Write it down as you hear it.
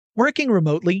Working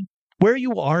remotely, where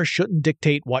you are shouldn't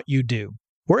dictate what you do.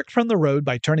 Work from the road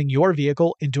by turning your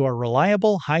vehicle into a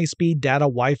reliable high-speed data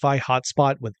Wi-Fi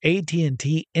hotspot with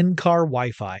AT&T in-car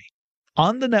Wi-Fi.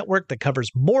 On the network that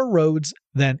covers more roads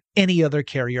than any other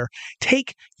carrier,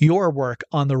 take your work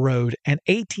on the road and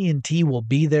AT&T will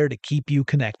be there to keep you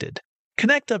connected.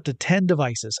 Connect up to 10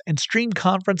 devices and stream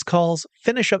conference calls,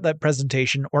 finish up that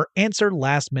presentation, or answer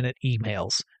last-minute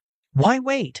emails. Why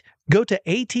wait? Go to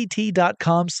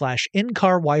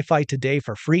att.com/in-car Wi-Fi today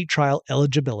for free trial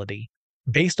eligibility.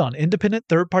 Based on independent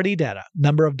third-party data,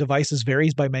 number of devices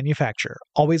varies by manufacturer.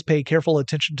 Always pay careful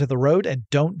attention to the road and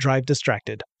don't drive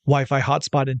distracted. Wi-Fi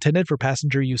hotspot intended for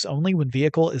passenger use only when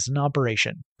vehicle is in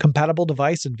operation. Compatible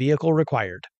device and vehicle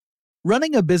required.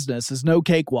 Running a business is no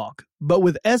cakewalk, but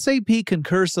with SAP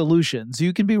Concur Solutions,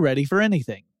 you can be ready for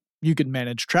anything. You can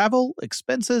manage travel,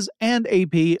 expenses, and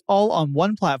AP all on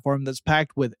one platform that's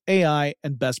packed with AI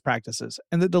and best practices,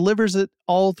 and that delivers it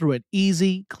all through an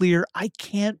easy, clear, I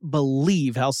can't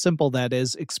believe how simple that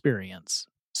is experience.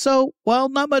 So, while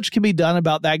not much can be done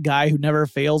about that guy who never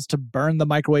fails to burn the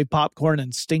microwave popcorn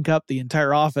and stink up the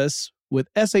entire office, with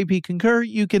SAP Concur,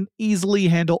 you can easily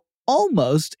handle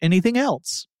almost anything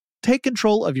else. Take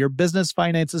control of your business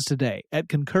finances today at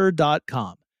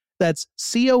concur.com. That's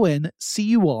CONCUR.com.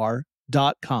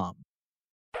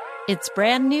 It's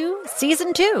brand new,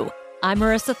 Season 2. I'm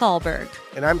Marissa Thalberg.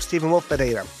 And I'm Stephen Wolf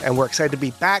Pereira, and we're excited to be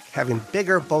back having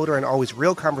bigger, bolder, and always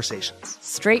real conversations.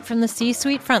 Straight from the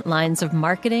C-suite front lines of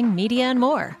marketing, media, and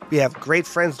more. We have great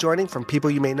friends joining from people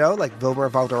you may know, like Wilmer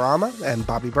Valderrama and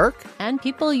Bobby Burke. And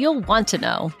people you'll want to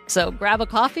know. So grab a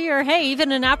coffee or, hey,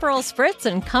 even an Aperol Spritz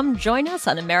and come join us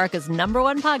on America's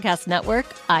 #1 podcast network,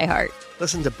 iHeart.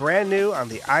 Listen to Brand New on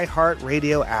the iHeart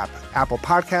Radio app, Apple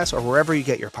Podcasts, or wherever you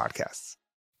get your podcasts.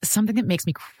 Something that makes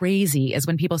me crazy is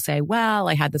when people say, well,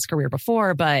 I had this career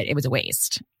before, but it was a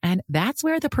waste. And that's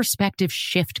where the perspective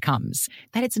shift comes,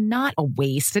 that it's not a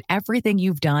waste, that everything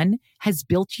you've done has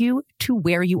built you to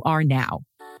where you are now.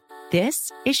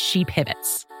 This is She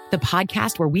Pivots, the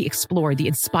podcast where we explore the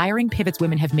inspiring pivots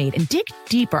women have made and dig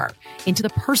deeper into the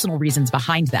personal reasons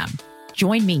behind them.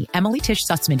 Join me, Emily Tish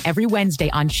Sussman, every Wednesday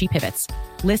on She Pivots.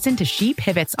 Listen to She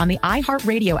Pivots on the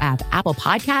iHeartRadio app, Apple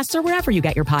Podcasts, or wherever you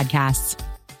get your podcasts.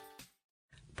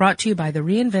 Brought to you by the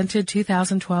reinvented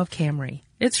 2012 Camry.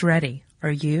 It's ready.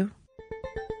 Are you?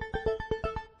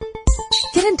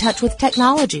 Get in touch with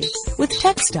technology with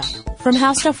Tech Stuff from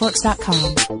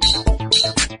HowStuffWorks.com.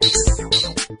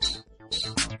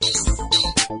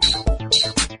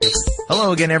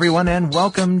 Hello again, everyone, and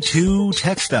welcome to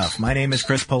Tech Stuff. My name is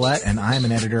Chris Pollette, and I'm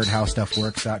an editor at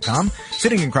HowStuffWorks.com.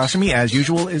 Sitting across from me, as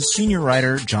usual, is senior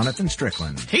writer Jonathan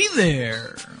Strickland. Hey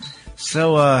there!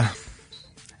 So,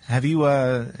 have you,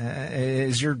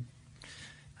 is your,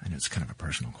 I know it's kind of a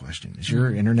personal question, is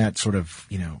your internet sort of,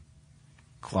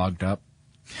 clogged up?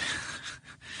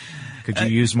 Could you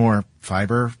use more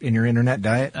fiber in your internet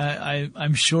diet?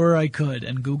 I'm sure I could.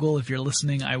 And Google, if you're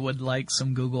listening, I would like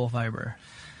some Google fiber.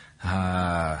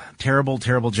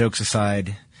 Terrible jokes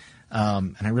aside,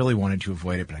 and I really wanted to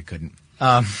avoid it, but I couldn't.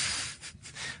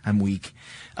 I'm weak.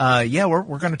 We're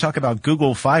going to talk about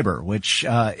Google Fiber, which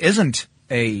isn't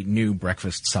a new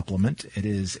breakfast supplement. It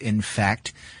is, in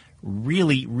fact,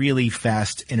 really, really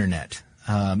fast internet.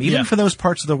 For those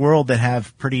parts of the world that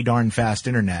have pretty darn fast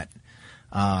internet,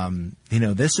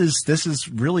 this is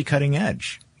really cutting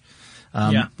edge.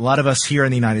 A lot of us here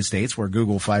in the United States, where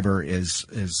Google Fiber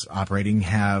is operating,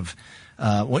 have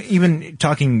even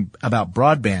talking about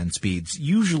broadband speeds,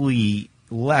 usually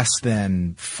less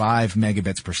than 5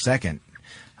 megabits per second,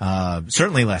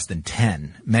 certainly less than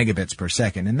 10 megabits per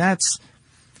second, and that's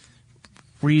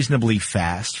reasonably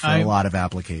fast for a lot of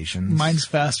applications. Mine's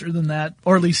faster than that,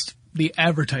 or at least the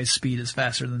advertised speed is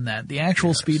faster than that. The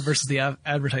actual speed versus the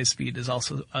advertised speed is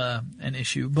also an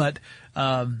issue, but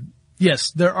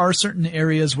yes, there are certain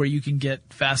areas where you can get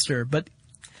faster, but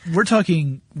we're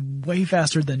talking way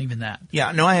faster than even that.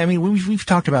 Yeah, no, I mean, we've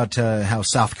talked about how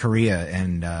South Korea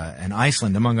and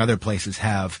Iceland, among other places,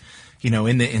 have,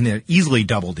 in the easily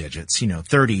double digits,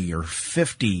 30 or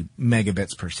 50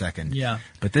 megabits per second. Yeah.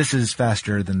 But this is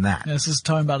faster than that. This is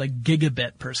talking about a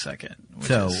gigabit per second.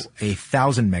 So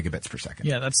 1,000 megabits per second.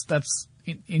 Yeah, that's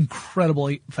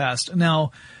incredibly fast.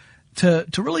 Now, to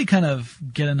really kind of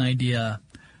get an idea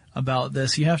about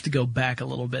this, you have to go back a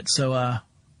little bit. So, I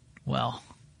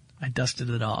dusted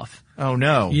it off. Oh,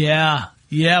 no. Yeah,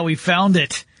 we found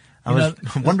it. I was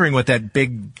wondering what that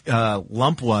big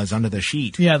lump was under the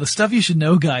sheet. Yeah, the Stuff You Should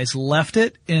Know guys left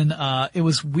it in, it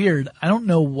was weird. I don't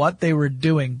know what they were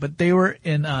doing, but they were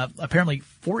in apparently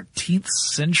 14th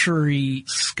century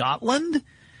Scotland.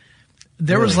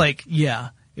 There was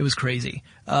It was crazy.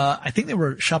 I think they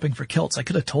were shopping for kilts. I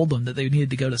could have told them that they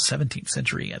needed to go to 17th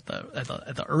century at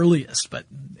the earliest, but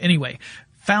anyway,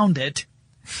 found it.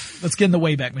 Let's get in the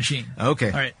Wayback Machine.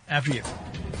 Okay. All right, after you.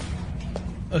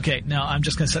 Okay, now I'm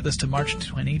just going to set this to March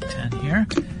 2010 here,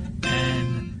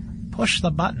 and push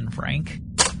the button, Frank.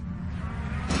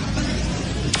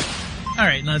 All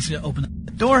right, now let's open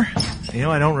the door. You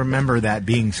know, I don't remember that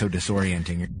being so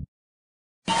disorienting.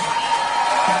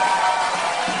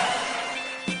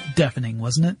 Deafening,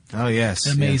 wasn't it? Oh,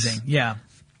 yes. Amazing. Yes. Yeah.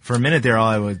 For a minute there,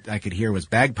 all I could hear was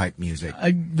bagpipe music.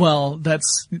 Well,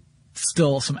 that's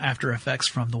still some after effects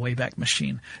from the Wayback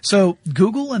Machine. So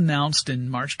Google announced in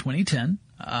March 2010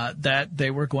 that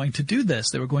they were going to do this.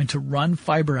 They were going to run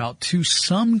fiber out to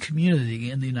some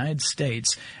community in the United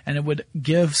States, and it would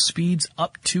give speeds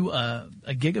up to a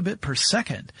gigabit per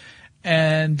second.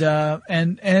 And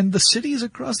the cities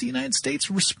across the United States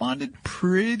responded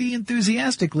pretty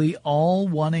enthusiastically, all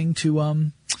wanting to,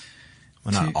 well,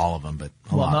 not all of them, but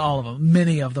not all of them.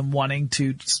 Many of them wanting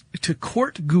to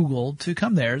court Google to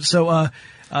come there. So,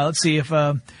 let's see.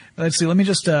 Let me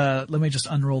just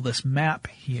unroll this map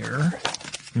here.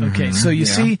 Okay. So you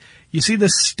see the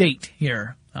state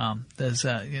here.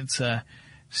 It's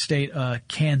state,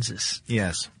 Kansas.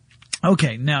 Yes.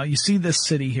 Okay. Now you see this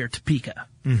city here, Topeka.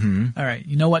 Mm-hmm. All right.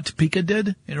 You know what Topeka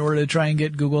did in order to try and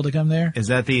get Google to come there? Is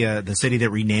that the city that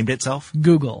renamed itself?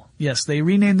 Google. Yes. They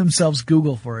renamed themselves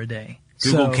Google for a day.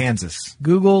 Google, Kansas.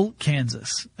 Google,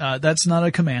 Kansas. That's not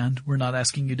a command. We're not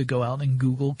asking you to go out and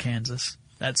Google Kansas.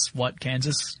 That's what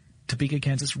Topeka,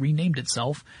 Kansas renamed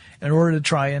itself in order to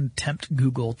try and tempt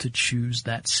Google to choose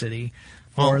that city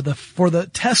for the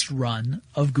test run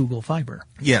of Google Fiber.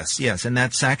 Yes, and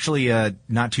that's actually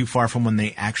not too far from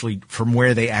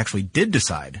where they actually did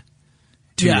decide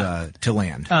to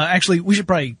land. Actually, we should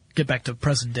probably get back to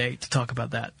present day to talk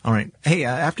about that. All right. Hey,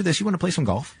 after this, you want to play some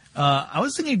golf? I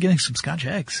was thinking of getting some Scotch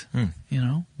eggs.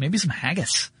 Maybe some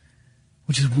haggis,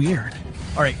 which is weird.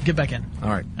 All right, get back in. All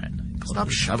right.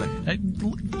 Stop shoving.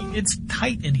 It's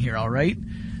tight in here, all right?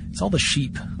 It's all the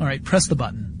sheep. All right, press the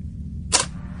button.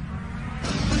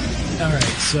 All right,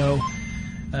 so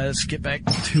let's get back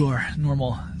to our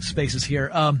normal spaces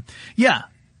here.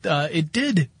 It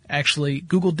did actually,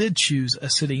 Google did choose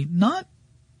a city not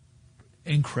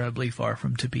incredibly far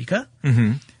from Topeka.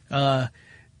 Mm-hmm.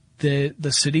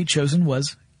 The city chosen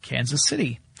was Kansas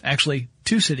City. Actually,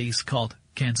 two cities called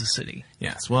Kansas City.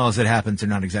 Yes, well, as it happens, they're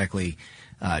not exactly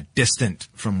distant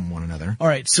from one another. All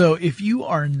right, so if you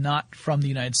are not from the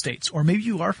United States, or maybe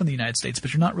you are from the United States,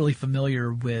 but you're not really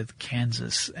familiar with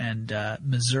Kansas and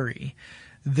Missouri,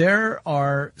 there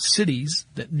are cities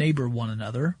that neighbor one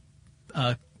another,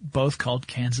 both called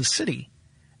Kansas City.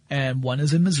 And one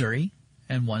is in Missouri,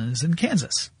 and one is in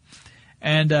Kansas.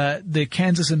 And the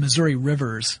Kansas and Missouri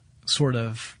rivers sort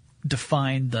of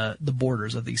define the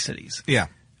borders of these cities. Yeah.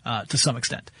 To some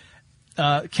extent.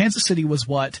 Kansas City was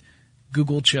what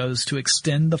Google chose to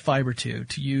extend the fiber to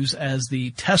use as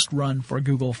the test run for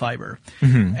Google Fiber.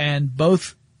 Mm-hmm. And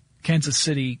both Kansas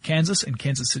City, Kansas and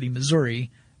Kansas City,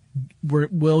 Missouri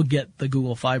will get the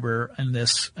Google Fiber in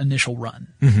this initial run.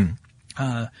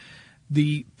 Mm-hmm.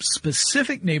 The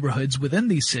specific neighborhoods within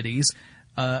these cities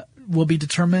will be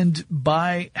determined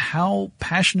by how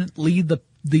passionately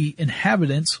the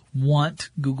inhabitants want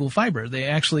Google Fiber. They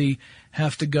actually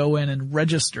have to go in and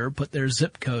register, put their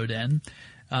zip code in,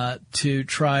 to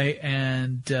try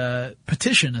and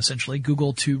petition, essentially,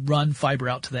 Google to run fiber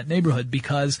out to that neighborhood,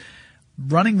 because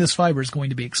running this fiber is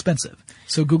going to be expensive.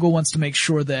 So Google wants to make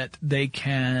sure that they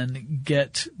can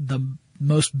get the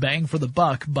most bang for the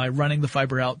buck by running the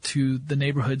fiber out to the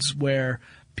neighborhoods where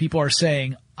people are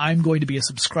saying, I'm going to be a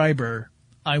subscriber,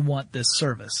 I want this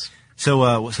service.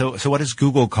 So what does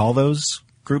Google call those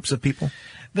groups of people?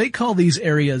 They call these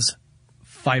areas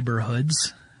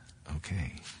fiberhoods.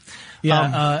 Okay.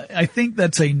 Yeah, I think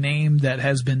that's a name that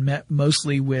has been met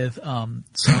mostly with,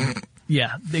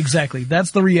 yeah, exactly.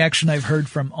 That's the reaction I've heard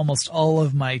from almost all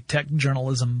of my tech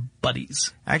journalism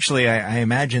buddies. Actually, I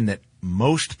imagine that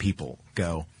most people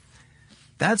go,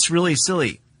 that's really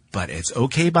silly, but it's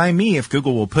okay by me if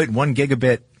Google will put 1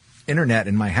 gigabit internet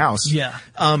in my house. Yeah.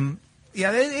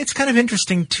 Yeah, it's kind of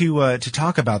interesting to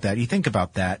talk about that. You think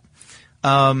about that.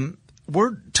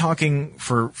 We're talking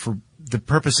for the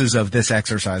purposes of this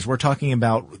exercise, we're talking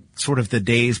about sort of the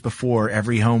days before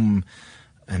every home,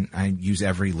 and I use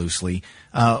every loosely,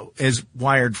 is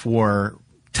wired for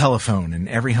telephone and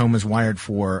every home is wired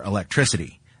for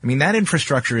electricity. I mean, that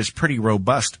infrastructure is pretty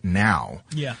robust now.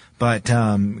 Yeah. But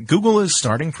Google is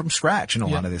starting from scratch in a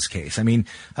lot of this case. I mean,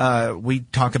 we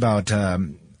talk about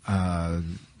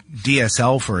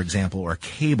DSL, for example, or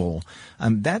cable,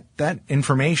 that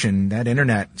information, that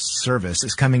internet service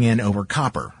is coming in over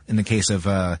copper. In the case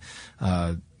of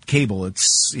cable,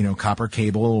 it's copper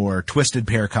cable or twisted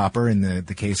pair copper. In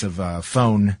the case of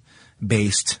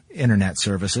phone-based internet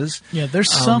services, Yeah,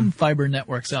 there's some fiber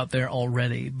networks out there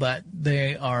already, but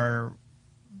they're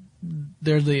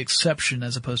the exception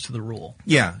as opposed to the rule.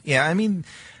 Yeah. I mean,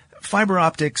 fiber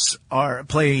optics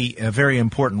play a very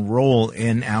important role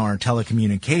in our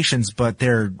telecommunications, but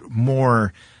they're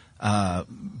more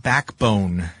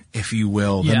backbone, if you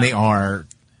will, than they are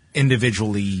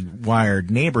individually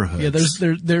wired neighborhoods.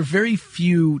 Yeah, there are very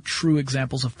few true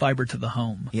examples of fiber to the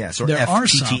home. Yes, or there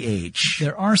FTTH.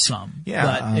 There are some,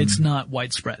 but it's not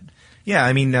widespread. Yeah,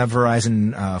 I mean,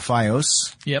 Verizon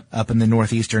Fios up in the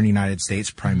northeastern United States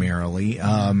primarily,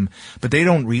 but they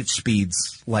don't reach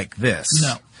speeds like this.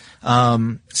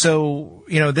 No. So,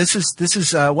 this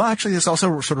is actually this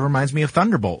also sort of reminds me of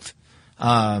Thunderbolt.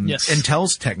 Yes.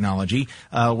 Intel's technology,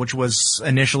 which was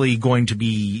initially going to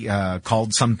be,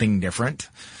 called something different.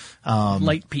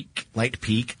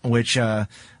 Lightpeak, which,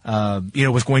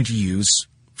 was going to use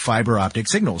fiber optic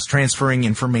signals, transferring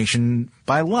information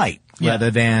by light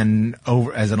rather than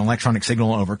as an electronic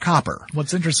signal over copper.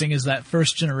 What's interesting is that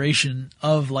first generation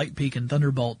of Lightpeak and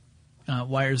Thunderbolt,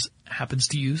 wires happens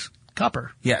to use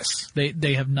copper. Yes.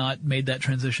 They have not made that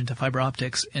transition to fiber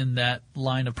optics in that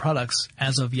line of products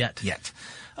as of yet.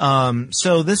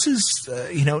 So this is,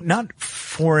 not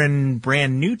foreign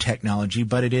brand new technology,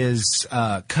 but it is,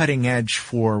 cutting edge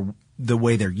for the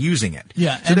way they're using it.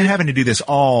 Yeah. So they're having to do this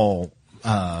all,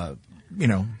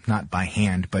 not by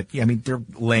hand, but they're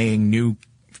laying new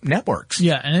networks.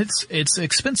 Yeah. And it's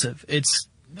expensive. It's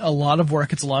a lot of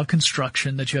work. It's a lot of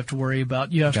construction that you have to worry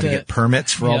about. You have to get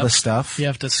permits for all this stuff. You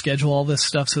have to schedule all this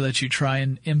stuff so that you try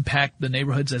and impact the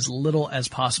neighborhoods as little as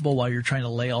possible while you're trying to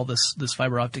lay all this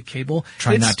fiber optic cable.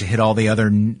 Try not to hit all the other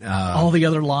lines.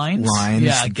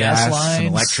 Gas lines, and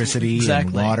electricity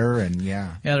and water and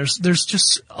there's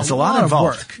just a lot of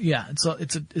work. Yeah,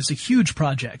 it's a huge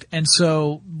project. And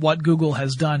so what Google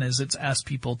has done is it's asked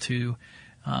people to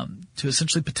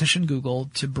essentially petition Google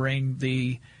to bring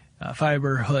the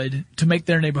fiber hood, to make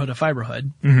their neighborhood a fiber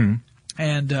hood. Mm-hmm.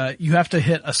 And you have to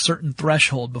hit a certain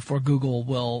threshold before Google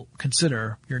will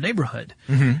consider your neighborhood.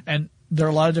 Mm-hmm. And there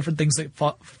are a lot of different things that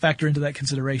factor into that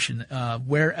consideration.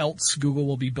 Where else Google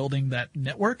will be building that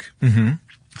network. Mm-hmm.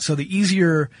 So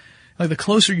the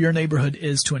closer your neighborhood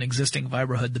is to an existing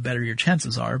fiber hood, the better your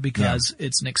chances are, because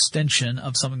it's an extension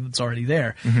of something that's already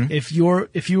there. Mm-hmm. If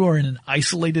you are in an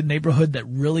isolated neighborhood that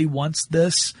really wants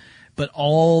this, but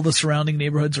all the surrounding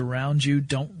neighborhoods around you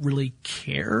don't really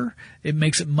care, it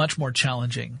makes it much more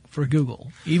challenging for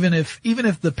Google. Even if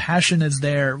the passion is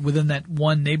there within that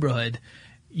one neighborhood,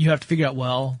 you have to figure out,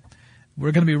 well,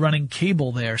 we're going to be running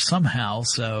cable there somehow,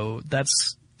 so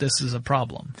this is a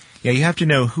problem. Yeah, you have to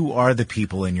know who are the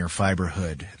people in your fiber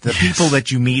hood. The people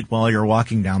that you meet while you're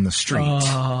walking down the street.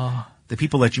 The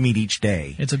people that you meet each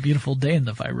day. It's a beautiful day in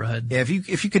the fiber hood. Yeah,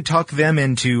 if you could talk them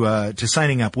into to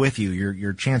signing up with you,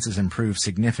 your chances improve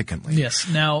significantly. Yes.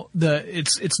 Now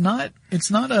it's not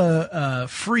a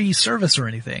free service or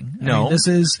anything. No. I mean, this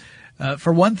is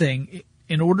for one thing,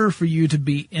 in order for you to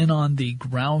be in on the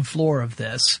ground floor of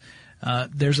this,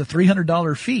 there's a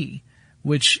 $300 fee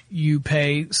which you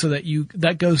pay so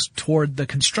that goes toward the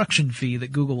construction fee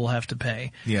that Google will have to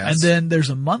pay. Yes. And then there's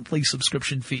a monthly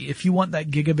subscription fee. If you want that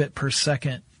gigabit per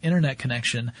second internet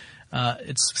connection,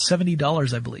 it's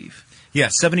 $70, I believe. Yeah,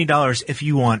 $70 if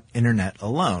you want internet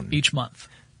alone. Each month.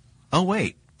 Oh,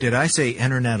 wait. Did I say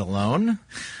internet alone?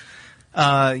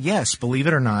 Yes, believe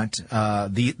it or not,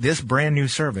 this brand new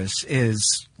service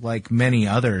is like many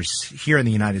others here in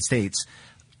the United States.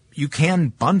 You can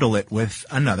bundle it with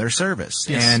another service.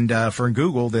 Yes. And for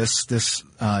Google, this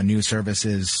new service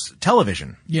is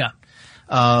television. Yeah.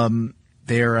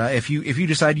 If you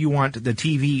decide you want the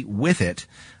TV with it,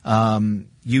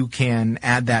 you can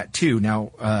add that too.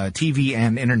 Now, TV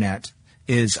and internet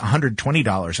is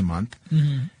 $120 a month,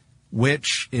 mm-hmm.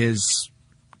 which is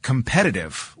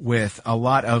competitive with a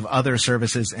lot of other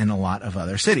services in a lot of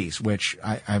other cities, which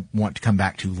I want to come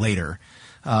back to later.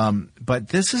 But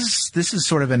this is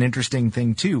sort of an interesting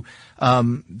thing too.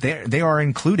 They are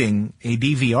including a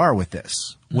DVR with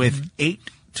this, mm-hmm. with 8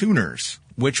 tuners,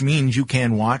 which means you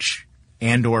can watch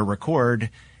and or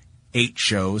record 8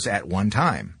 shows at one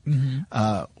time,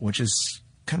 mm-hmm. Which is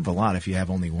kind of a lot if you have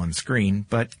only one screen,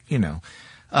 but for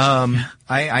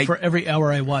every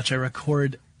hour I watch, I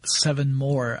record 7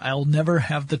 more. I'll never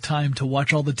have the time to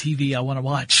watch all the TV I want to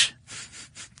watch.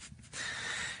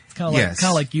 Kind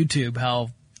of like YouTube,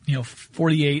 how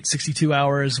 48, 62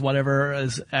 hours, whatever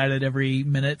is added every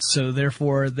minute. So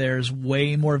therefore there's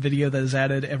way more video that is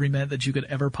added every minute that you could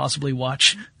ever possibly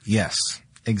watch. Yes,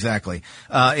 exactly.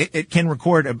 It can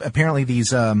record, apparently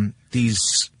these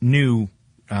new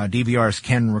DVRs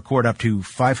can record up to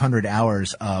 500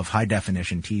 hours of high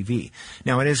definition TV.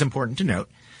 Now it is important to note,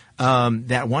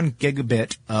 that 1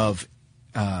 gigabit of,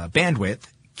 bandwidth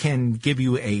can give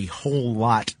you a whole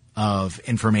lot of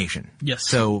information. Yes.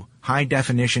 So high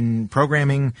definition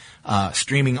programming,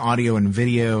 streaming audio and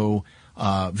video,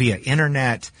 via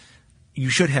internet, you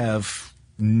should have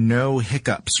no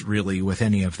hiccups really with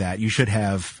any of that. You should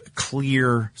have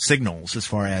clear signals as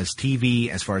far as TV,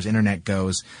 as far as internet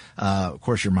goes. Of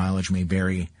course your mileage may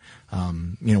vary,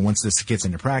 once this gets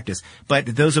into practice. But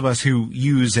those of us who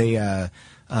use an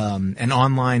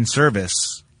online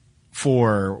service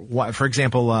for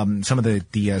example, some of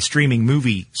the streaming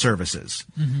movie services,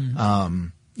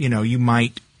 you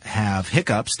might have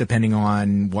hiccups depending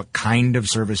on what kind of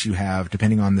service you have,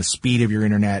 depending on the speed of your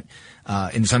internet,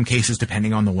 in some cases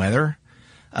depending on the weather.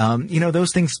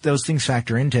 Those things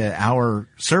factor into our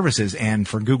services, and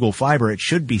for Google Fiber it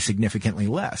should be significantly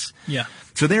less. Yeah.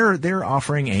 So they're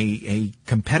offering a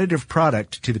competitive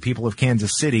product to the people of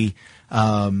Kansas City,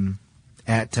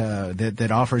 that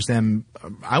offers them,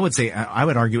 I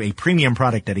would argue, a premium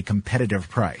product at a competitive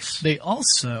price. They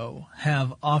also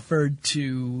have offered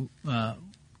to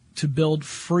build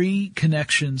free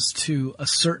connections to a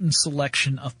certain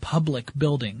selection of public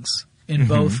buildings in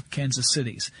both Kansas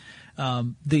cities.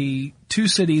 The two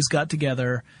cities got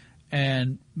together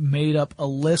and made up a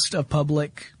list of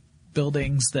public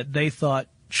buildings that they thought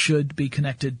should be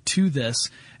connected to this,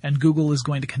 and Google is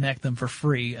going to connect them for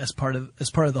free as part of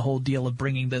the whole deal of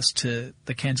bringing this to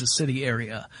the Kansas City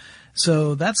area.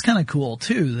 So that's kind of cool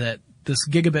too, that this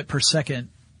gigabit per second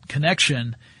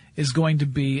connection is going to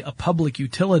be a public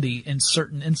utility in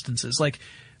certain instances. Like,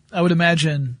 I would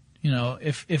imagine,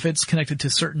 if it's connected to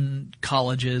certain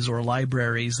colleges or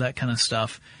libraries, that kind of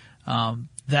stuff,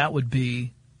 that would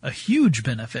be a huge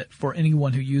benefit for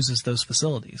anyone who uses those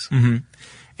facilities. Mm-hmm.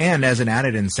 And as an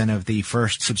added incentive, the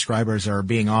first subscribers are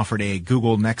being offered a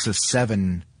Google Nexus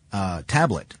 7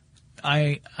 tablet.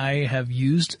 I have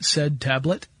used said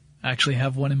tablet. I actually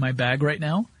have one in my bag right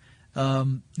now.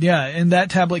 And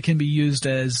that tablet can be used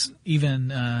as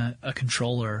even a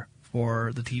controller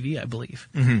for the TV, I believe.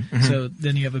 So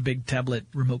then you have a big tablet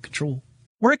remote control.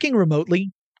 Working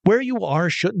remotely, where you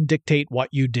are shouldn't dictate what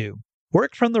you do.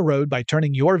 Work from the road by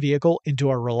turning your vehicle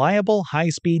into a reliable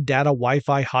high-speed data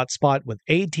Wi-Fi hotspot with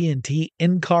AT&T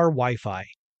in-car Wi-Fi.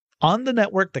 On the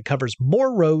network that covers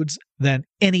more roads than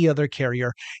any other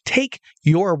carrier, take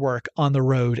your work on the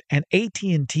road and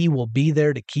AT&T will be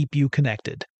there to keep you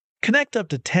connected. Connect up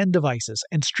to 10 devices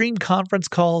and stream conference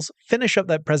calls, finish up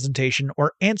that presentation,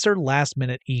 or answer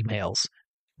last-minute emails.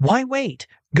 Why wait?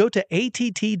 Go to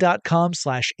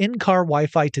att.com/in-car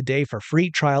Wi-Fi today for free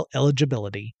trial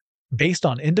eligibility. Based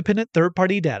on independent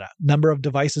third-party data, number of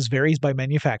devices varies by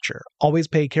manufacturer. Always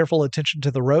pay careful attention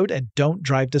to the road and don't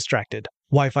drive distracted.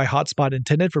 Wi-Fi hotspot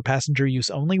intended for passenger use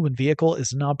only when vehicle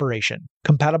is in operation.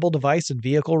 Compatible device and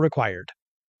vehicle required.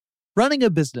 Running a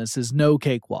business is no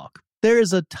cakewalk. There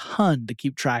is a ton to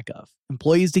keep track of.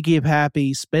 Employees to keep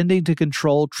happy, spending to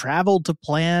control, travel to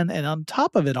plan, and on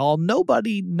top of it all,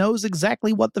 nobody knows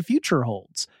exactly what the future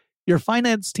holds. Your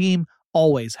finance team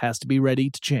always has to be ready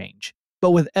to change.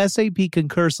 But with SAP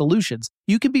Concur Solutions,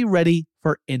 you can be ready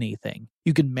for anything.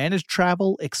 You can manage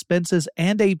travel, expenses,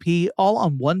 and AP all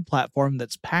on one platform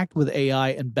that's packed with AI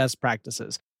and best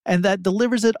practices, and that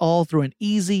delivers it all through an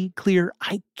easy, clear,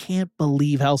 I can't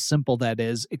believe how simple that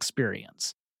is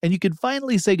experience. And you can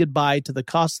finally say goodbye to the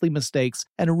costly mistakes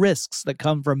and risks that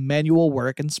come from manual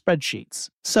work and spreadsheets.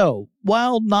 So,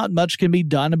 while not much can be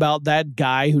done about that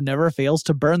guy who never fails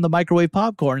to burn the microwave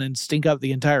popcorn and stink up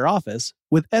the entire office,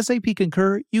 with SAP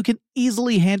Concur, you can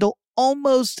easily handle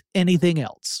almost anything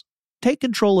else. Take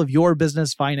control of your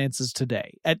business finances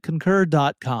today at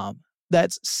Concur.com.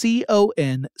 That's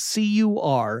CONCUR.com.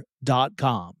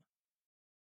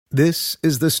 This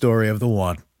is the story of the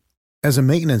one. As a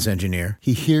maintenance engineer,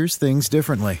 he hears things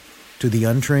differently. To the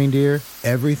untrained ear,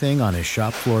 everything on his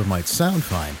shop floor might sound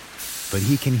fine, but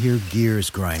he can hear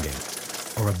gears grinding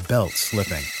or a belt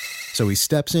slipping. So he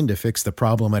steps in to fix the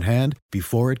problem at hand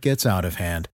before it gets out of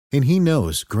hand. And he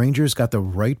knows Grainger's got the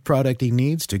right product he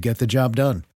needs to get the job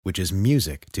done, which is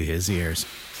music to his ears.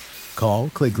 Call,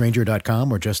 click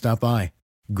Grainger.com, or just stop by.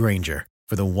 Grainger,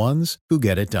 for the ones who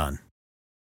get it done.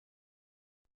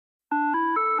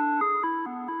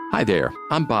 Hi there,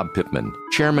 I'm Bob Pittman,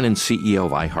 Chairman and CEO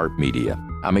of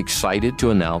iHeartMedia. I'm excited to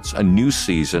announce a new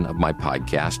season of my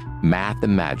podcast, Math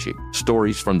and Magic,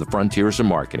 Stories from the Frontiers of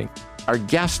Marketing. Our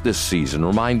guests this season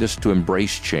remind us to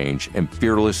embrace change and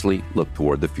fearlessly look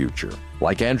toward the future.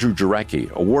 Like Andrew Jarecki,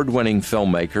 award-winning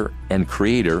filmmaker and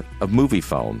creator of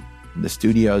Moviefone. The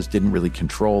studios didn't really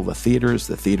control the theaters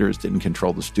didn't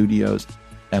control the studios.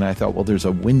 And I thought, well, there's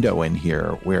a window in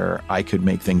here where I could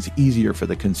make things easier for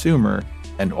the consumer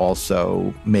and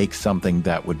also make something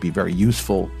that would be very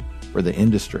useful for the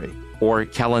industry. Or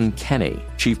Kellen Kenny,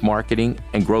 Chief Marketing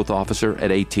and Growth Officer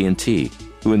at AT&T,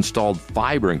 who installed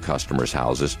fiber in customers'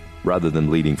 houses rather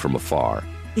than leading from afar.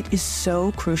 It is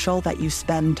so crucial that you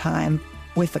spend time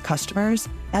with the customers.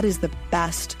 That is the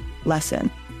best lesson.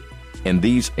 In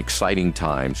these exciting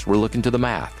times, we're looking to the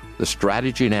math, the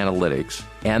strategy and analytics,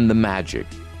 and the magic,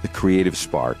 the creative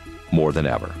spark, more than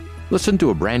ever. Listen to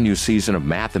a brand new season of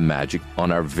Math and Magic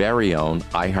on our very own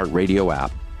iHeartRadio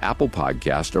app, Apple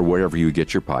Podcast, or wherever you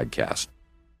get your podcast.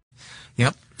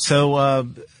 Yep.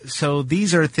 So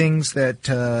these are things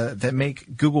that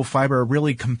make Google Fiber a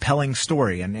really compelling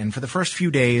story. And for the first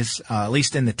few days, at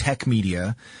least in the tech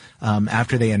media,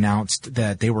 after they announced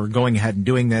that they were going ahead and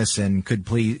doing this and could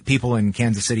people in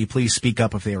Kansas City please speak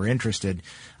up if they were interested,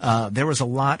 there was a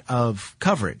lot of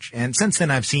coverage. And since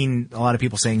then, I've seen a lot of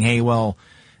people saying, hey, well,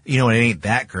 it ain't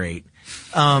that great.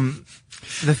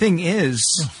 The thing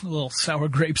is, a little sour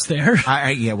grapes there.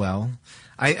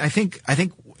 I think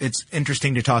it's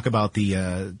interesting to talk about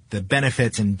the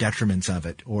benefits and detriments of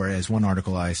it, or as one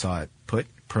article I saw it put,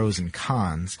 pros and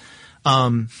cons.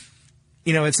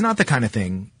 It's not the kind of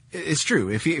thing. It's true.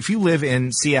 If you live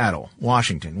in Seattle,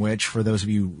 Washington, which for those of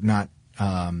you not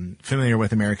familiar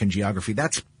with American geography,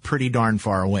 that's pretty darn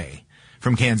far away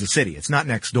from Kansas City. It's not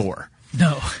next door.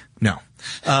 No.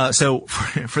 So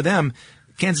for them,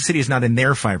 Kansas City is not in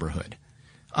their fiberhood.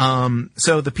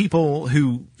 So the people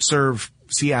who serve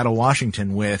Seattle,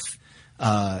 Washington with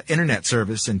internet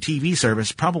service and TV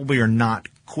service probably are not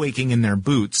quaking in their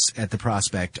boots at the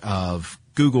prospect of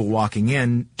Google walking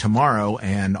in tomorrow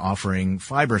and offering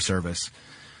fiber service.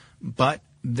 But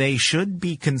they should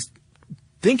be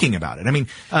thinking about it. I mean,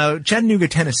 Chattanooga,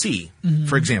 Tennessee,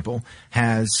 for example,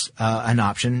 has an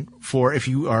option for if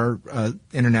you are an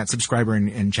internet subscriber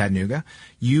in Chattanooga,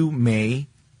 you may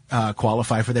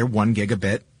qualify for their 1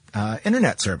 gigabit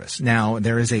internet service. Now,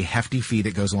 there is a hefty fee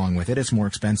that goes along with it. It's more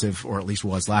expensive, or at least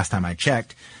was last time I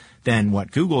checked, than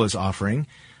what Google is offering.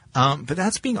 But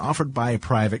that's being offered by a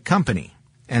private company.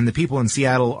 And the people in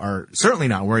Seattle are certainly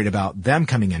not worried about them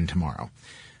coming in tomorrow.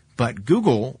 But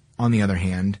Google, on the other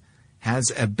hand,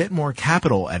 has a bit more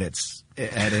capital at its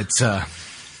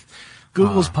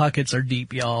Google's pockets are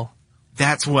deep, y'all.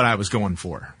 That's what I was going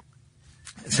for.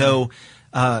 So,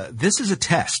 this is a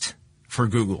test for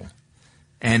Google.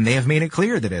 And they have made it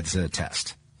clear that it's a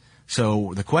test.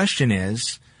 So the question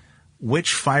is,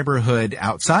 which fiberhood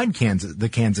outside the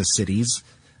Kansas cities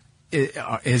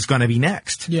is going to be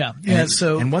next? Yeah.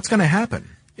 And what's going to happen?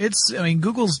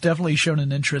 Google's definitely shown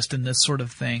an interest in this sort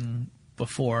of thing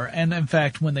before. And in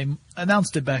fact, when they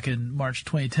announced it back in March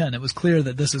 2010, it was clear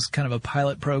that this is kind of a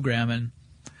pilot program. And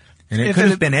it could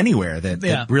have been anywhere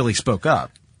that really spoke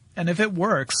up. And if it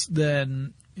works,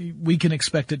 then we can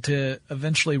expect it to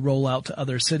eventually roll out to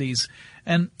other cities.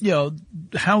 And,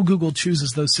 how Google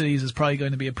chooses those cities is probably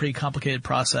going to be a pretty complicated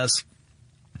process,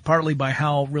 partly by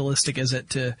how realistic is it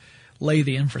to lay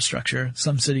the infrastructure.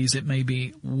 Some cities it may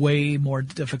be way more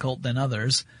difficult than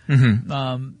others.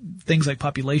 Things like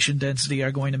population density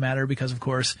are going to matter because, of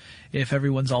course, if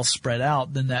everyone's all spread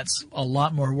out, then that's a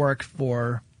lot more work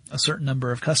for a certain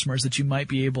number of customers that you might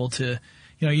be able to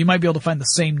you might be able to find the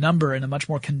same number in a much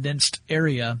more condensed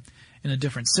area in a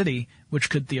different city, which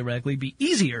could theoretically be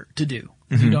easier to do.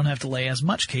 You don't have to lay as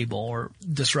much cable or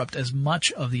disrupt as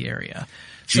much of the area.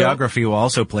 Geography will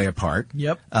also play a part.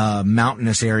 Yep.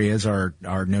 Mountainous areas are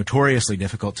notoriously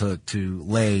difficult to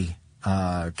lay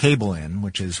cable in,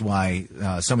 which is why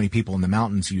so many people in the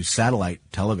mountains use satellite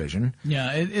television.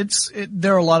 Yeah,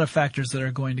 there are a lot of factors that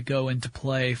are going to go into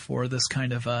play for this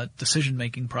kind of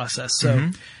decision-making process. So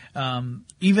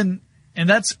and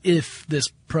that's if this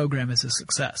program is a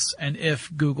success and if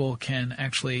Google can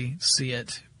actually see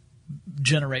it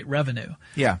generate revenue.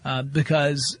 Yeah.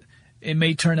 Because it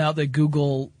may turn out that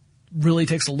Google really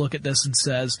takes a look at this and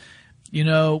says,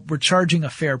 we're charging a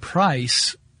fair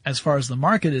price as far as the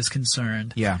market is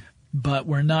concerned. Yeah. But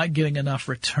we're not getting enough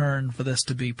return for this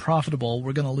to be profitable.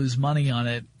 We're going to lose money on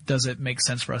it. Does it make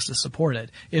sense for us to support it?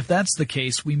 If that's the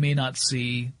case, we may not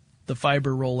see the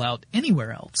fiber rollout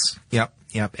anywhere else. Yep.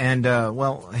 And,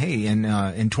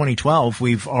 in 2012,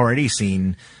 we've already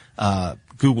seen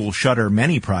Google shutter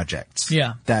many projects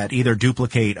that either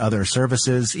duplicate other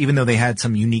services, even though they had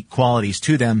some unique qualities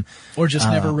to them. Or just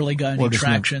never really got any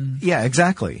traction. Yeah,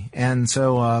 exactly. And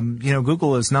so,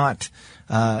 Google is not,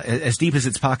 as deep as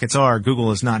its pockets are,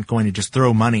 Google is not going to just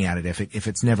throw money at it if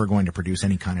it's never going to produce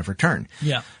any kind of return.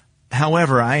 Yeah.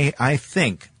 However, I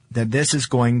think that this is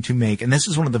going to make, and this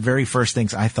is one of the very first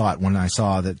things I thought when I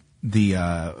saw that the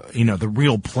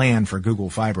real plan for Google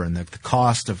Fiber and the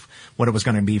cost of what it was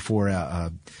going to be for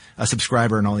a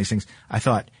subscriber and all these things. I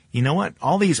thought, you know what?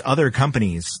 All these other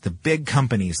companies, the big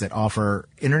companies that offer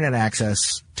internet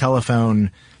access,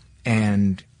 telephone,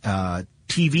 and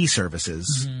TV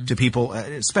services to people,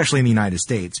 especially in the United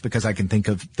States, because I can think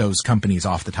of those companies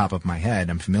off the top of my head.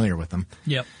 I'm familiar with them.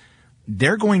 Yep.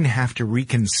 They're going to have to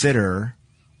reconsider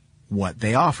what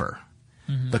they offer.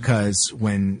 Because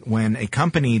when a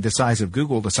company the size of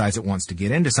Google decides it wants to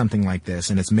get into something like this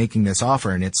and it's making this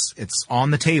offer and it's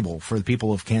on the table for the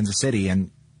people of Kansas City,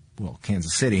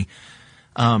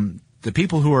 the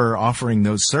people who are offering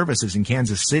those services in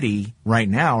Kansas City right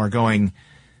now are going,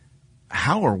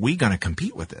 how are we going to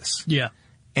compete with this? Yeah.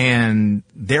 And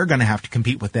they're going to have to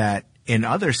compete with that in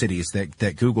other cities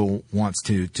that Google wants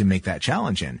to make that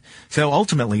challenge in. So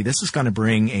ultimately, this is going to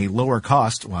bring a lower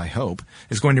cost, well, I hope,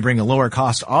 is going to bring a lower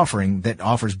cost offering that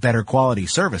offers better quality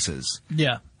services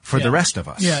for the rest of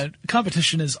us. Yeah,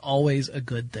 competition is always a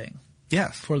good thing.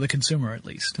 Yes. For the consumer, at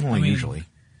least. Well, usually.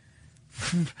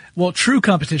 Well, true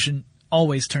competition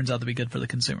always turns out to be good for the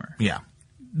consumer. Yeah.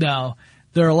 Now,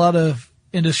 there are a lot of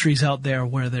industries out there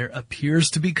where there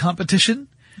appears to be competition.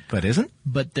 But isn't?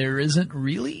 But there isn't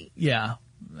really. Yeah,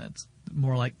 that's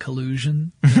more like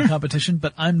collusion than competition,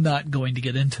 but I'm not going to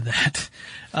get into that.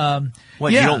 You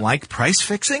don't like price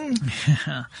fixing?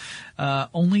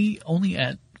 Only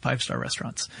at 5-star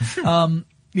restaurants.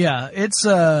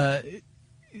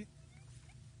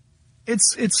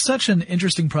 It's such an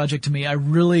interesting project to me. I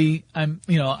remember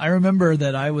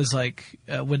that I was like,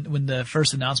 when the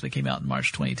first announcement came out in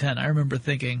March 2010, I remember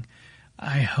thinking,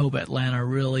 I hope Atlanta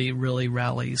really, really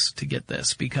rallies to get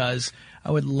this, because I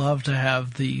would love to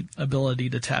have the ability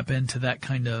to tap into that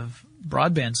kind of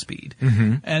broadband speed.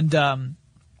 And, of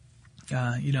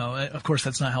course,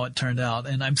 that's not how it turned out.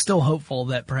 And I'm still hopeful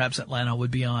that perhaps Atlanta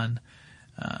would be on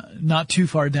not too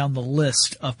far down the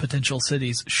list of potential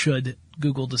cities should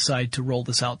Google decide to roll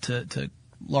this out to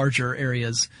larger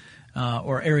areas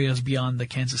or areas beyond the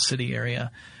Kansas City area.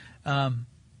 And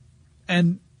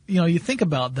you think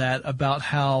about that, about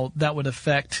how that would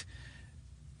affect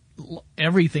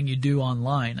everything you do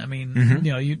online. I mean,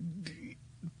 you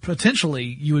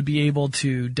would be able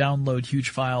to download huge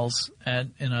files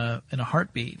in a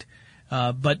heartbeat,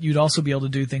 but you'd also be able to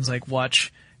do things like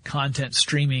watch content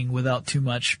streaming without too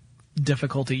much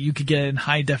difficulty. You could get it in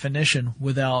high definition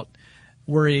without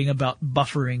worrying about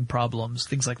buffering problems,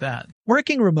 things like that.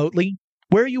 Working remotely,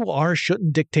 where you are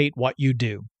shouldn't dictate what you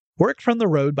do. Work from the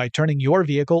road by turning your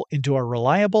vehicle into a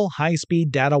reliable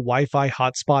high-speed data Wi-Fi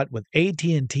hotspot with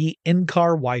AT&T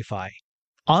in-car Wi-Fi.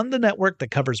 On the network that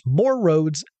covers more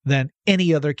roads than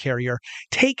any other carrier,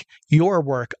 take your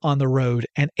work on the road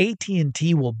and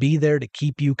AT&T will be there to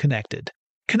keep you connected.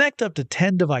 Connect up to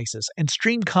 10 devices and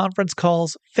stream conference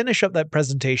calls, finish up that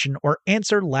presentation, or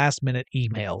answer last-minute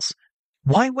emails.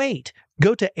 Why wait?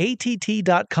 Go to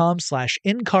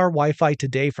att.com/in-car Wi-Fi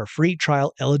today for free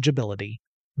trial eligibility.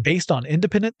 Based on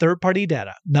independent third-party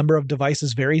data, number of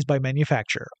devices varies by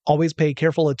manufacturer. Always pay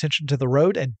careful attention to the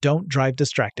road and don't drive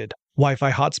distracted.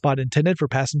 Wi-Fi hotspot intended for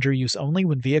passenger use only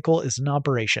when vehicle is in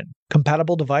operation.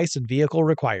 Compatible device and vehicle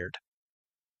required.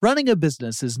 Running a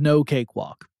business is no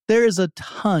cakewalk. There is a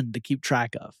ton to keep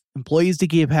track of. Employees to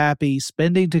keep happy,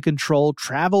 spending to control,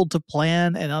 travel to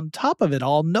plan, and on top of it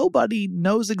all, nobody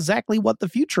knows exactly what the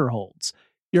future holds.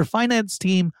 Your finance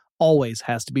team always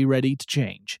has to be ready to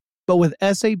change. But with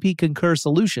SAP Concur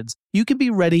Solutions, you can be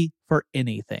ready for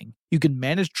anything. You can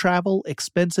manage travel,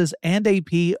 expenses, and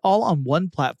AP all on one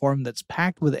platform that's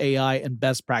packed with AI and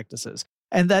best practices,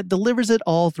 and that delivers it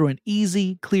all through an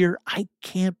easy, clear, I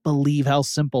can't believe how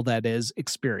simple that is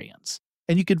experience.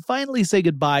 And you can finally say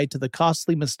goodbye to the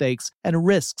costly mistakes and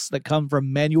risks that come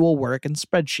from manual work and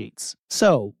spreadsheets.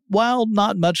 So, while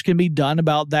not much can be done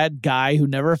about that guy who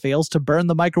never fails to burn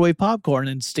the microwave popcorn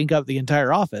and stink up the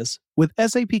entire office, with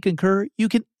SAP Concur, you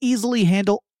can easily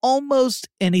handle almost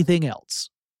anything else.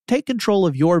 Take control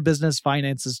of your business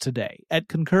finances today at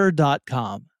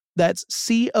Concur.com. That's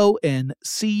CONCUR.com.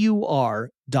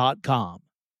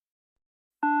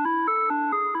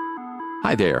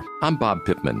 Hi there, I'm Bob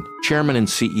Pittman, Chairman and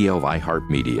CEO of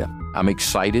iHeartMedia. I'm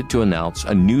excited to announce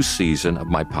a new season of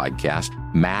my podcast,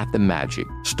 Math and Magic,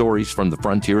 Stories from the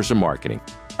Frontiers of Marketing.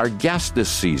 Our guests this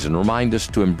season remind us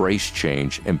to embrace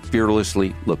change and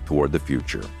fearlessly look toward the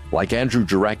future. Like Andrew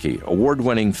Jarecki,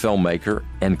 award-winning filmmaker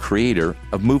and creator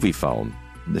of Moviefone.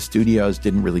 The studios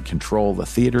didn't really control the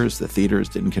theaters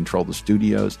didn't control the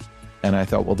studios. And I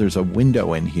thought, well, there's a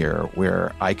window in here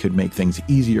where I could make things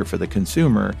easier for the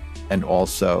consumer and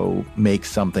also make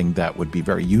something that would be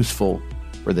very useful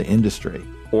for the industry.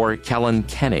 Or Kellen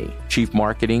Kenny, Chief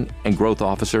Marketing and Growth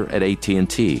Officer at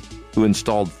AT&T, who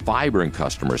installed fiber in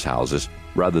customers' houses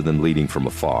rather than leading from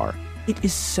afar. It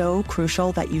is so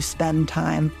crucial that you spend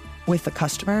time with the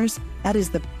customers. That is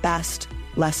the best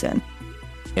lesson.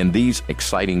 In these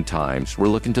exciting times, we're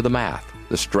looking to the math,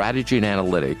 the strategy and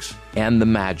analytics, and the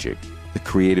magic, the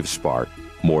creative spark,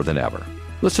 more than ever.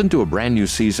 Listen to a brand new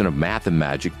season of Math and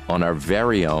Magic on our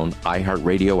very own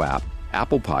iHeartRadio app,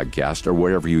 Apple Podcast, or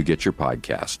wherever you get your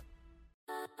podcast.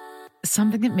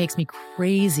 Something that makes me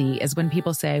crazy is when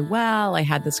people say, well, I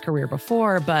had this career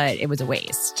before, but it was a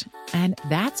waste. And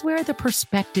that's where the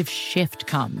perspective shift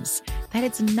comes, that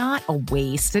it's not a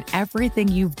waste, that everything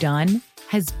you've done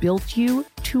has built you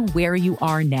to where you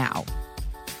are now.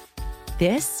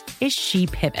 This is She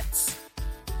Pivots,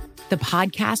 the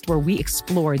podcast where we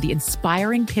explore the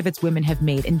inspiring pivots women have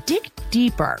made and dig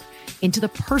deeper into the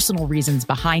personal reasons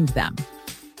behind them.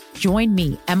 Join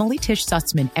me, Emily Tish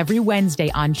Sussman, every Wednesday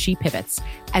on She Pivots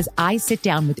as I sit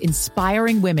down with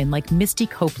inspiring women like Misty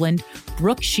Copeland,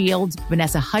 Brooke Shields,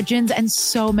 Vanessa Hudgens, and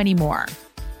so many more.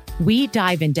 We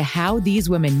dive into how these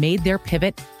women made their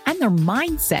pivot and their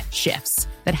mindset shifts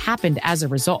that happened as a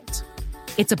result.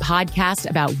 It's a podcast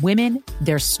about women,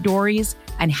 their stories,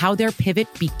 and how their pivot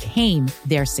became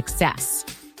their success.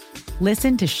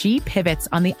 Listen to She Pivots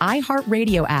on the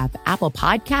iHeartRadio app, Apple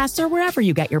Podcasts, or wherever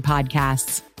you get your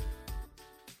podcasts.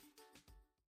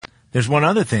 There's one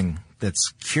other thing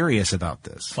that's curious about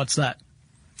this. What's that?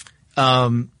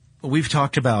 We've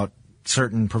talked about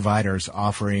certain providers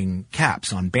offering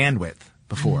caps on bandwidth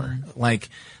before, like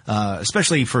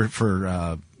especially for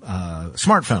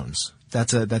smartphones.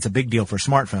 That's a big deal for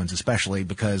smartphones, especially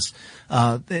because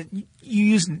you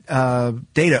use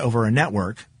data over a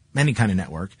network, any kind of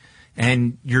network,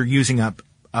 and you're using up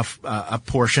a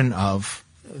portion of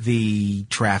the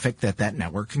traffic that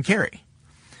network can carry.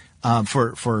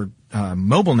 For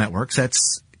mobile networks,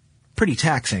 that's pretty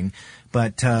taxing.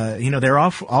 But they're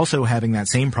also having that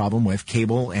same problem with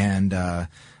cable and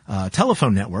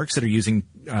telephone networks that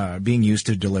are being used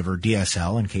to deliver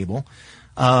DSL and cable,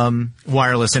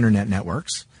 wireless internet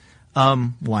networks,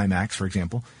 WiMAX, for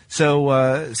example. So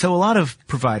a lot of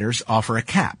providers offer a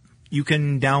cap. You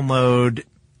can download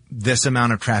this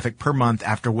amount of traffic per month,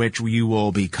 after which you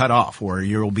will be cut off, or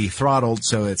you will be throttled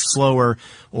so it's slower,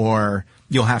 or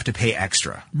you'll have to pay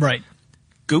extra. Right.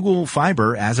 Google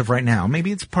Fiber, as of right now,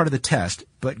 maybe it's part of the test,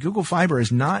 but Google Fiber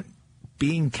is not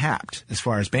being capped as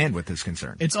far as bandwidth is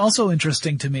concerned. It's also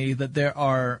interesting to me that there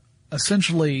are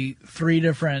essentially 3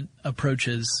 different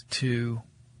approaches to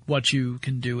what you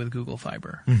can do with Google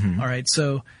Fiber. Mm-hmm. All right.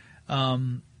 So,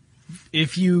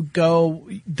 if you go,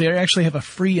 they actually have a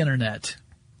free internet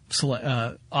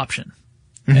option.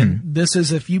 Mm-hmm. And this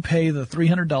is if you pay the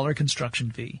 $300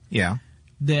 construction fee. Yeah.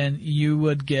 Then you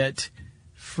would get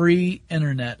free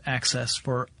internet access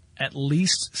for at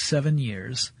least 7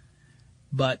 years,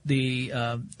 but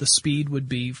the speed would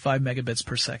be 5 megabits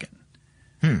per second.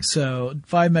 So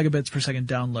 5 megabits per second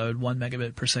download, 1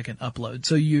 megabit per second upload.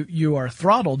 So you are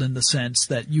throttled in the sense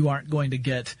that you aren't going to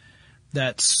get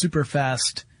that super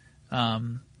fast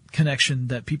connection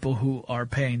that people who are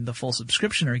paying the full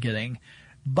subscription are getting,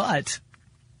 but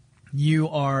you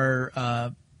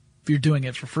are you're doing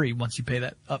it for free once you pay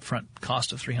that upfront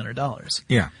cost of $300.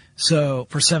 Yeah. So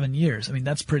for 7 years, I mean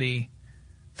that's pretty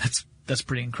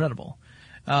incredible.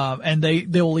 And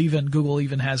Google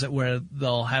even has it where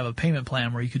they'll have a payment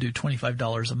plan where you could do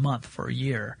 $25 a month for a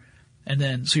year. And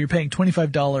then, so you're paying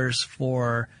 $25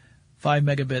 for 5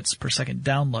 megabits per second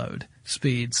download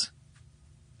speeds,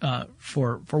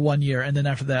 for 1 year. And then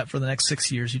after that, for the next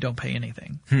 6 years, you don't pay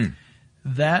anything.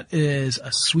 That is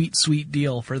a sweet, sweet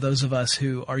deal for those of us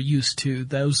who are used to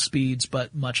those speeds,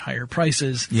 but much higher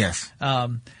prices. Yes.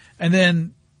 And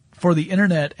then for the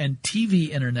internet and TV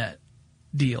internet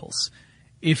deals,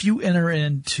 if you enter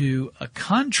into a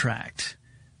contract,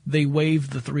 they waive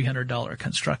the $300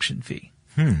 construction fee.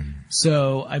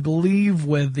 So I believe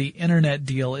with the internet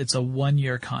deal, it's a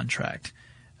 1-year contract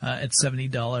at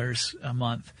 $70 a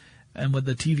month. And with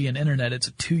the TV and internet, it's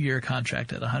a 2-year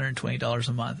contract at $120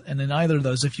 a month. And in either of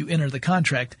those, if you enter the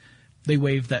contract, they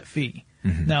waive that fee.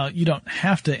 Mm-hmm. Now, you don't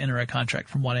have to enter a contract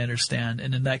from what I understand.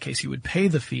 And in that case, you would pay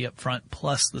the fee up front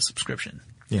plus the subscription.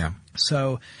 Yeah.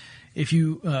 So if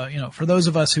you, for those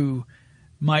of us who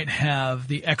might have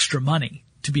the extra money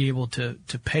to be able to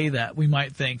pay that, we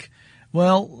might think,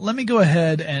 well, let me go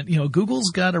ahead and,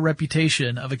 Google's got a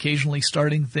reputation of occasionally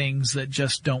starting things that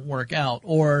just don't work out,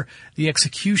 or the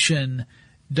execution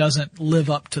doesn't live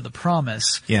up to the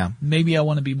promise. Yeah. Maybe I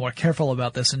want to be more careful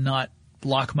about this and not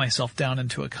lock myself down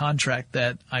into a contract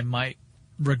that I might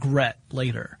regret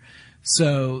later.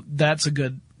 So that's a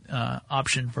good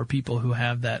option for people who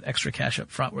have that extra cash up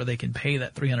front where they can pay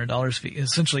that $300 fee.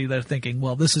 Essentially, they're thinking,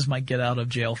 well, this is my get out of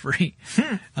jail free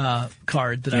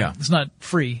card that it's not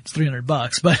free. It's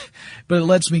 $300, but it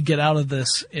lets me get out of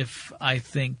this if I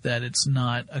think that it's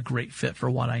not a great fit for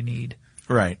what I need.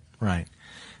 Right.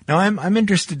 Now I'm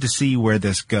interested to see where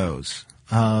this goes.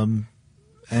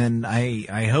 And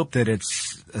I hope that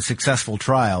it's a successful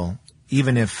trial,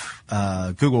 even if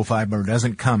Google Fiber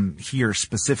doesn't come here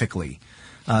specifically.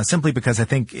 Simply because I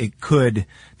think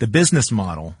the business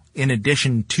model, in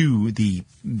addition to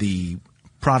the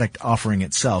product offering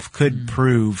itself, could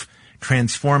prove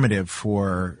transformative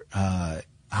for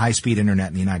high-speed internet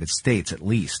in the United States, at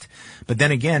least. But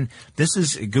then again,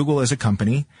 Google is a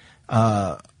company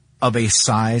of a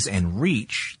size and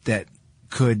reach that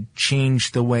could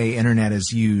change the way internet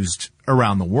is used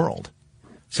around the world.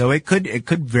 So it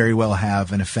could very well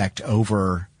have an effect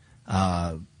over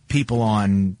people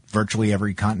on virtually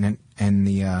every continent and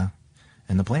the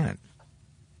planet.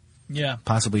 Yeah.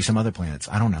 Possibly some other planets.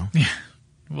 I don't know. Yeah.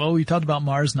 Well, we talked about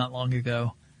Mars not long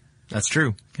ago. That's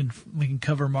true. We can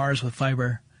cover Mars with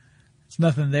fiber. It's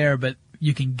nothing there, but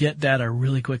you can get data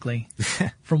really quickly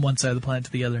from one side of the planet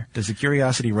to the other. Does the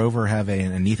Curiosity rover have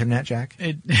an Ethernet jack?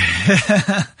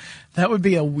 That would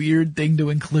be a weird thing to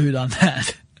include on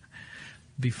that.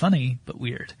 Be funny, but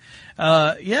weird.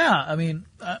 I mean,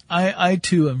 I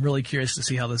too am really curious to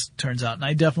see how this turns out. And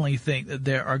I definitely think that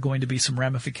there are going to be some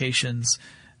ramifications,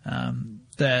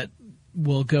 that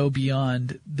will go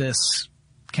beyond this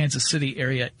Kansas City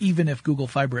area, even if Google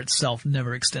Fiber itself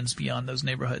never extends beyond those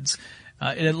neighborhoods.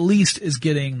 It at least is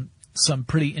getting some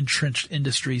pretty entrenched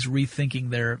industries rethinking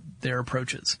their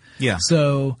approaches. Yeah.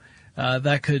 So,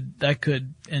 that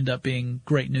could end up being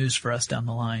great news for us down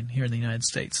the line here in the United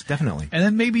States. Definitely. And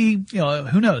then maybe,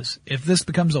 who knows? If this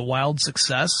becomes a wild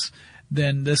success,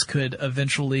 then this could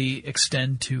eventually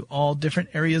extend to all different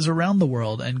areas around the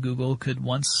world, and Google could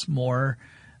once more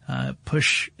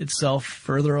push itself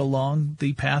further along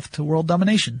the path to world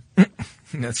domination.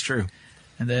 That's true.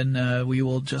 And then we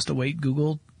will just await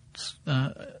Google's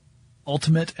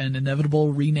ultimate and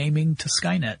inevitable renaming to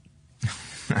Skynet.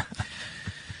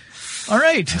 All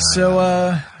right.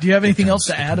 So, do you have anything else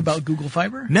to add about Google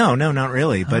Fiber? No, not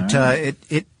really. But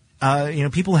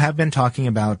people have been talking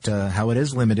about how it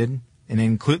is limited,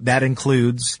 and that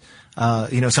includes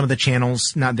some of the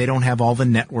channels. They don't have all the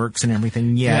networks and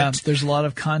everything yet. Yeah, there's a lot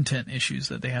of content issues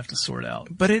that they have to sort out.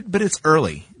 But it's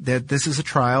early. That this is a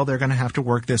trial. They're going to have to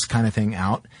work this kind of thing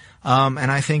out.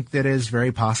 And I think that it is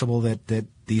very possible that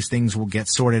these things will get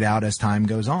sorted out as time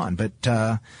goes on. But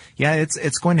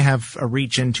it's going to have a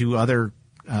reach into other.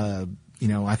 I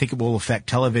think it will affect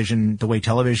television, the way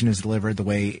television is delivered, the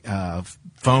way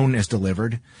phone is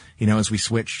delivered. As we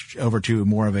switch over to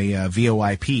more of a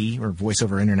VoIP or Voice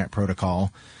over Internet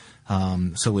Protocol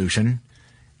solution.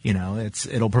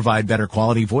 It'll provide better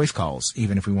quality voice calls,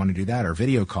 even if we want to do that, or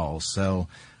video calls. So,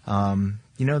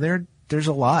 there's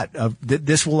a lot of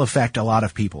this will affect a lot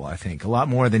of people. I think a lot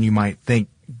more than you might think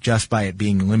just by it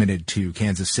being limited to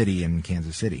Kansas City and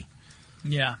Kansas City.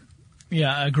 Yeah,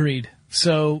 agreed.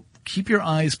 So keep your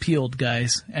eyes peeled,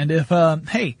 guys. And if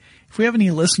we have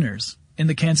any listeners in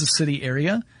the Kansas City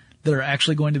area that are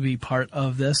actually going to be part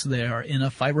of this, they are in a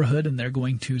fiberhood and they're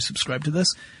going to subscribe to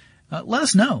this, let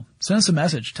us know. Send us a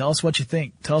message. Tell us what you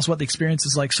think. Tell us what the experience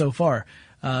is like so far.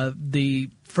 The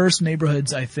first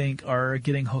neighborhoods, I think, are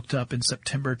getting hooked up in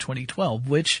September 2012,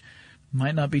 which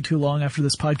might not be too long after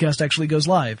this podcast actually goes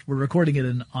live. We're recording it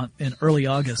in early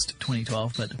August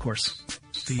 2012, but of course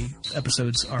the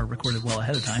episodes are recorded well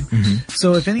ahead of time. Mm-hmm.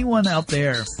 So if anyone out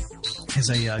there is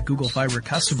a Google Fiber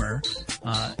customer,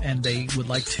 and they would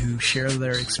like to share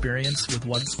their experience with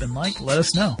what it's been like, let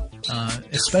us know.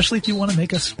 Especially if you want to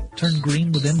make us turn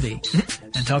green with envy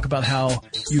and talk about how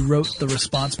you wrote the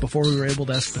response before we were able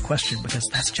to ask the question, because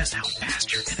that's just how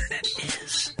fast your internet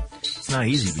is. It's not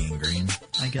easy being green.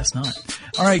 I guess not.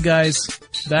 All right, guys.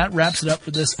 That wraps it up for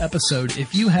this episode.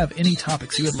 If you have any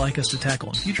topics you would like us to tackle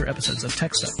in future episodes of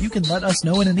Tech Stuff, you can let us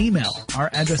know in an email. Our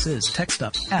address is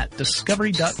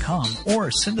techstuff@discovery.com,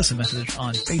 or send us a message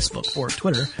on Facebook or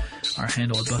Twitter. Our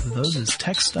handle at both of those is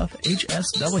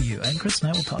TechStuffHSW. And Chris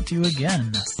and I will talk to you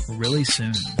again really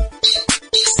soon.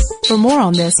 For more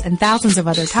on this and thousands of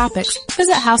other topics,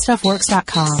 visit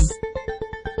HowStuffWorks.com.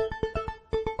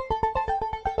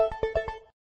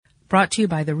 Brought to you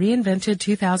by the reinvented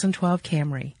 2012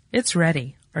 Camry. It's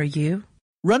ready. Are you?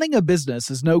 Running a business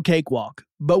is no cakewalk,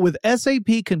 but with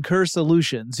SAP Concur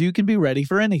Solutions, you can be ready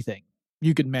for anything.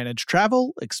 You can manage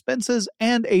travel, expenses,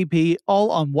 and AP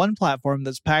all on one platform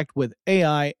that's packed with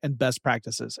AI and best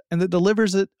practices, and that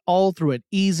delivers it all through an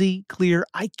easy, clear,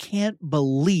 I can't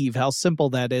believe how simple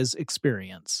that is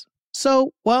experience.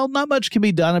 So, while not much can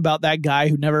be done about that guy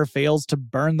who never fails to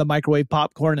burn the microwave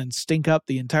popcorn and stink up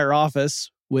the entire office,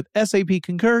 with SAP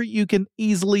Concur, you can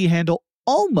easily handle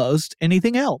almost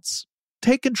anything else.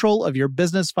 Take control of your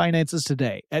business finances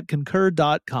today at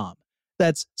concur.com.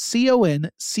 That's CONCUR.com.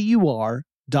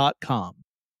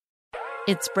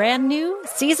 It's brand new,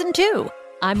 Season 2.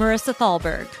 I'm Marissa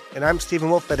Thalberg. And I'm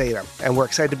Stephen Wolf Bedeta, and we're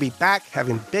excited to be back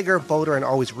having bigger, bolder, and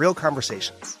always real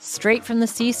conversations. Straight from the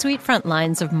C-suite front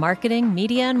lines of marketing,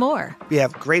 media, and more. We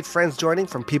have great friends joining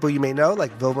from people you may know,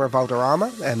 like Vilmer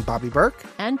Valderrama and Bobby Burke.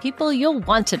 And people you'll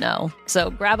want to know.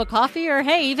 So grab a coffee or,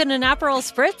 hey, even an Aperol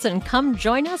Spritz and come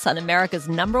join us on America's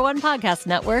 #1 podcast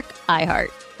network,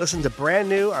 iHeart. Listen to brand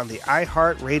new on the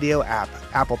iHeart Radio app,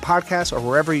 Apple Podcasts, or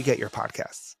wherever you get your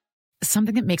podcasts.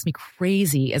 Something that makes me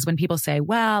crazy is when people say,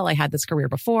 well, I had this career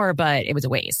before, but it was a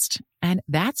waste. And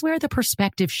that's where the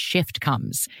perspective shift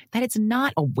comes, that it's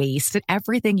not a waste, that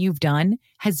everything you've done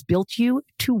has built you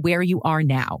to where you are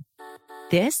now.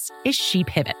 This is She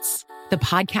Pivots, the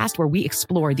podcast where we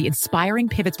explore the inspiring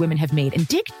pivots women have made and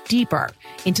dig deeper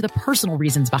into the personal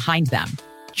reasons behind them.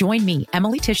 Join me,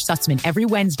 Emily Tish Sussman, every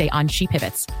Wednesday on She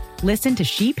Pivots. Listen to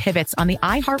She Pivots on the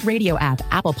iHeartRadio app,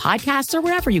 Apple Podcasts, or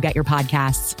wherever you get your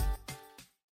podcasts.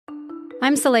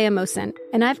 I'm Saleha Mohsin,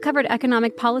 and I've covered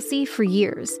economic policy for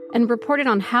years and reported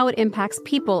on how it impacts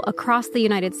people across the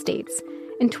United States.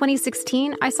 In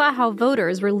 2016, I saw how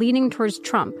voters were leaning towards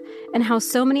Trump and how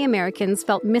so many Americans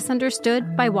felt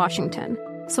misunderstood by Washington.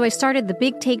 So I started The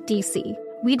Big Take DC.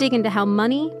 We dig into how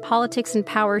money, politics, and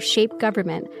power shape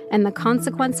government and the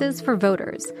consequences for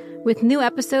voters. With new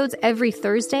episodes every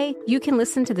Thursday, you can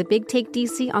listen to The Big Take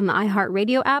DC on the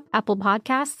iHeartRadio app, Apple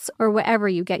Podcasts, or wherever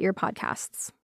you get your podcasts.